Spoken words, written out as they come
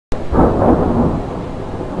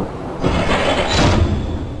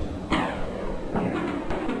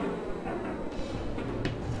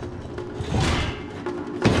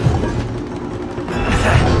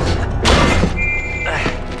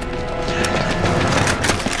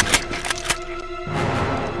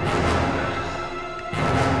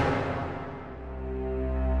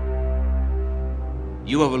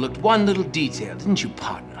You overlooked one little detail, didn't you,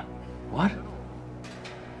 partner? What?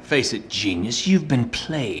 Face it, genius, you've been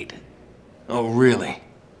played. Oh, really?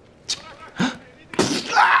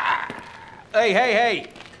 Hey!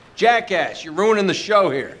 Jackass, you're ruining the show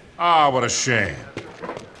here. Ah, what a shame.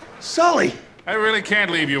 Sully! I really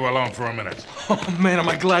can't leave you alone for a minute. Oh, man, am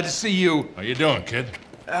I glad to see you. How you doing, kid?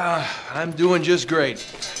 I'm doing just great.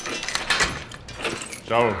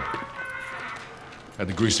 So, had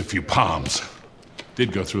to grease a few palms.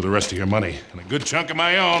 Did go through the rest of your money, and a good chunk of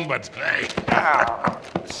my own, but hey.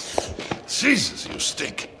 Jesus, you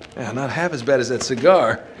stink. Yeah, not half as bad as that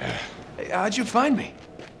cigar. Hey, how'd you find me?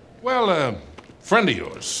 Well, a friend of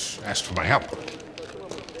yours asked for my help.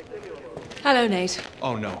 Hello, Nate.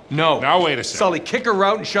 Oh, no. No. Now, wait a second. Sully, kick her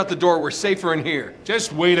out and shut the door. We're safer in here.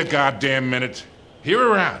 Just wait a goddamn minute. Hear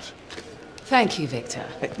her out. Thank you, Victor.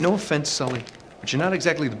 Hey, no offense, Sully, but you're not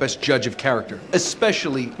exactly the best judge of character,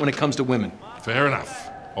 especially when it comes to women. Fair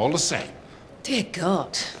enough. All the same. Dear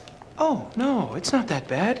God. Oh, no, it's not that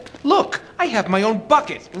bad. Look, I have my own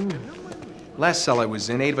bucket. Last cell I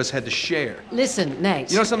was in, 8 of us had to share. Listen,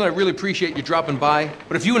 Nate. You know something, I really appreciate you dropping by,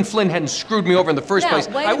 but if you and Flynn hadn't screwed me over in the first place,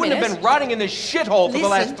 I wouldn't have been rotting in this shithole for the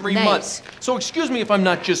last 3 months. So excuse me if I'm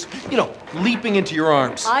not just, leaping into your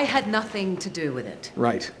arms. I had nothing to do with it.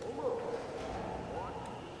 Right.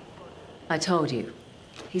 I told you.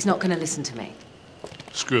 He's not going to listen to me.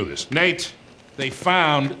 Screw this. Nate, they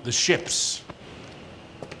found the ships.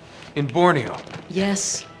 In Borneo.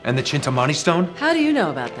 Yes. And the Chintamani stone? How do you know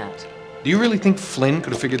about that? Do you really think Flynn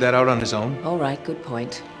could have figured that out on his own? All right, good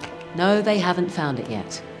point. No, they haven't found it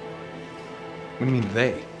yet. What do you mean,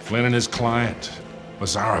 they? Flynn and his client,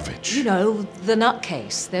 Lazarovich. You know, the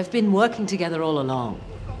nutcase. They've been working together all along.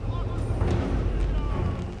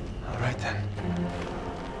 All right, then.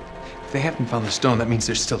 If they haven't found the stone, that means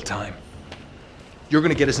there's still time. You're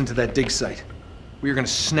gonna get us into that dig site. We are gonna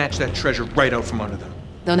snatch that treasure right out from under them.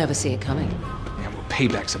 They'll never see it coming. Yeah, well,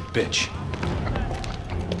 payback's a bitch.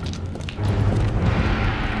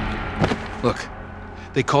 Look,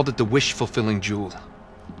 they called it the wish-fulfilling jewel.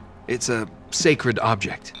 It's a sacred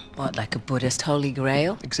object. What, like a Buddhist holy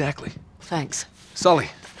grail? Exactly. Thanks. Sully,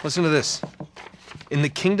 listen to this. In the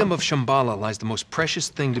kingdom of Shambhala lies the most precious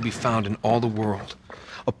thing to be found in all the world.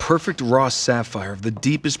 A perfect raw sapphire of the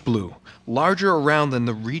deepest blue, larger around than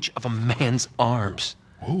the reach of a man's arms.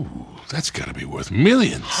 Ooh, that's gotta be worth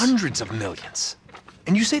millions. Hundreds of millions.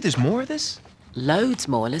 And you say there's more of this? Loads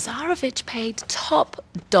more. Lazarovich paid top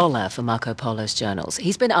dollar for Marco Polo's journals.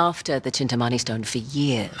 He's been after the Chintamani stone for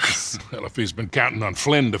years. Well, if he's been counting on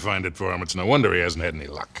Flynn to find it for him, it's no wonder he hasn't had any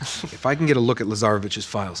luck. If I can get a look at Lazarovich's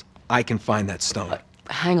files, I can find that stone.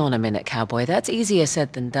 Hang on a minute, cowboy. That's easier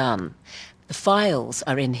said than done. The files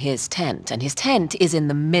are in his tent, and his tent is in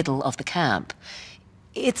the middle of the camp.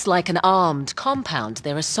 It's like an armed compound.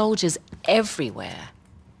 There are soldiers everywhere.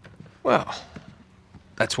 Well,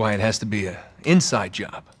 that's why it has to be an inside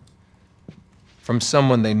job. From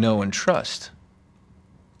someone they know and trust.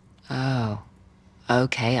 Oh.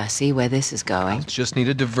 Okay, I see where this is going. Just need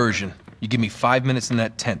a diversion. You give me 5 minutes in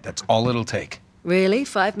that tent, that's all it'll take. Really?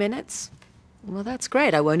 5 minutes? Well, that's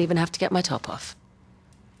great. I won't even have to get my top off.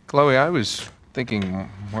 Chloe, I was thinking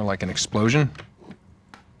more like an explosion.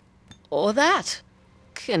 Or that.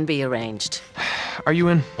 Can be arranged. Are you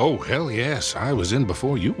in? Oh, hell yes. I was in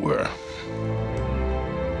before you were.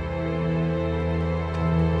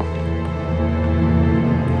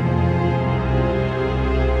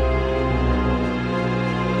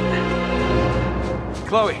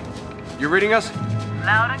 Chloe, you reading us?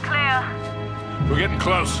 Loud and clear. We're getting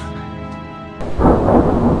close.